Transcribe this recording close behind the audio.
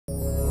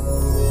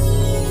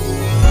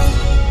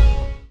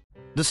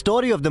The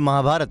story of the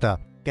Mahabharata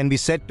can be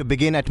said to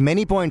begin at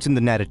many points in the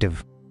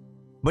narrative.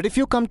 But if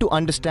you come to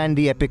understand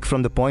the epic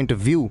from the point of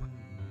view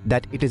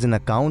that it is an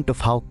account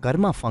of how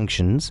karma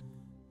functions,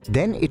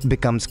 then it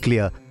becomes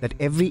clear that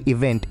every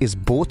event is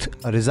both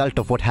a result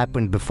of what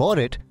happened before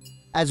it,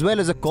 as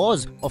well as a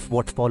cause of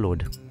what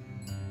followed.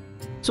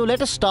 So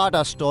let us start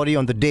our story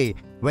on the day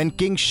when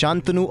King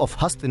Shantanu of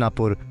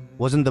Hastinapur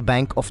was on the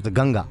bank of the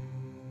Ganga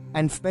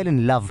and fell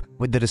in love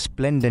with the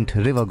resplendent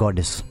river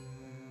goddess.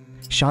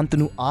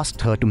 Shantanu asked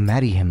her to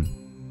marry him.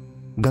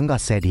 Ganga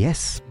said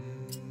yes,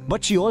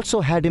 but she also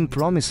had him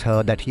promise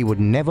her that he would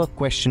never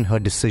question her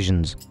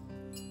decisions.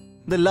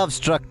 The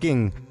love-struck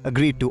king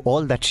agreed to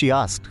all that she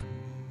asked.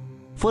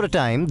 For a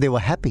time they were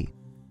happy,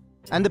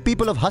 and the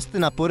people of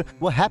Hastinapur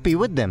were happy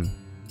with them.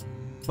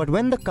 But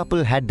when the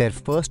couple had their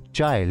first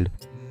child,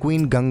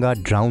 Queen Ganga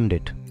drowned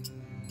it.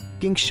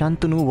 King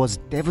Shantanu was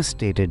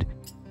devastated,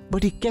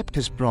 but he kept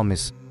his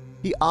promise.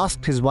 He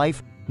asked his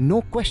wife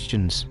no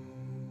questions.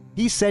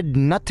 He said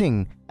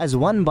nothing as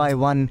one by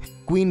one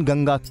Queen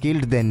Ganga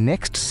killed their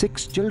next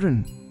 6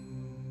 children.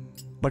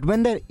 But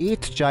when their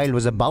 8th child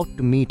was about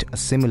to meet a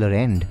similar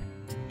end,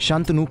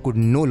 Shantanu could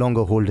no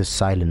longer hold his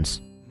silence.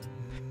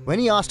 When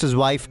he asked his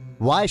wife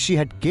why she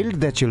had killed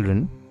their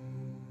children,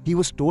 he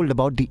was told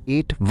about the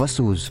 8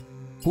 Vasus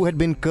who had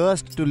been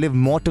cursed to live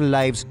mortal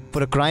lives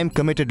for a crime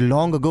committed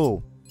long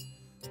ago.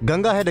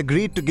 Ganga had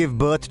agreed to give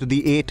birth to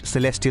the 8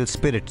 celestial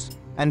spirits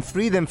and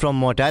free them from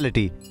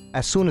mortality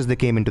as soon as they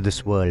came into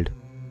this world.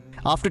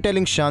 After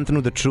telling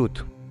Shantanu the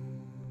truth,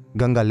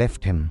 Ganga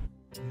left him,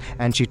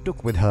 and she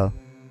took with her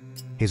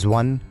his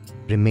one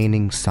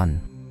remaining son.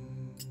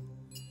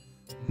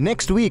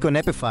 Next week on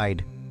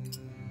Epified,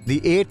 the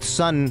 8th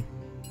son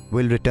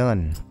will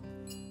return.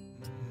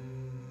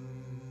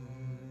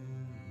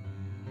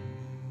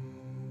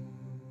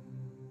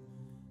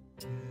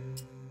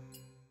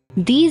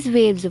 These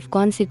waves of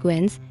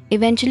consequence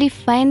eventually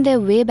find their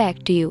way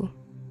back to you.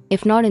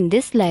 If not in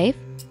this life,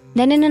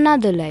 then in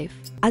another life.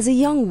 As a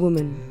young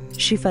woman,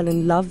 she fell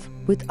in love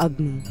with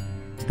Agni,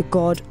 the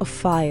god of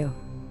fire,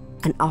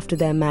 and after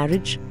their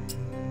marriage,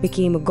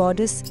 became a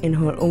goddess in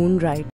her own right.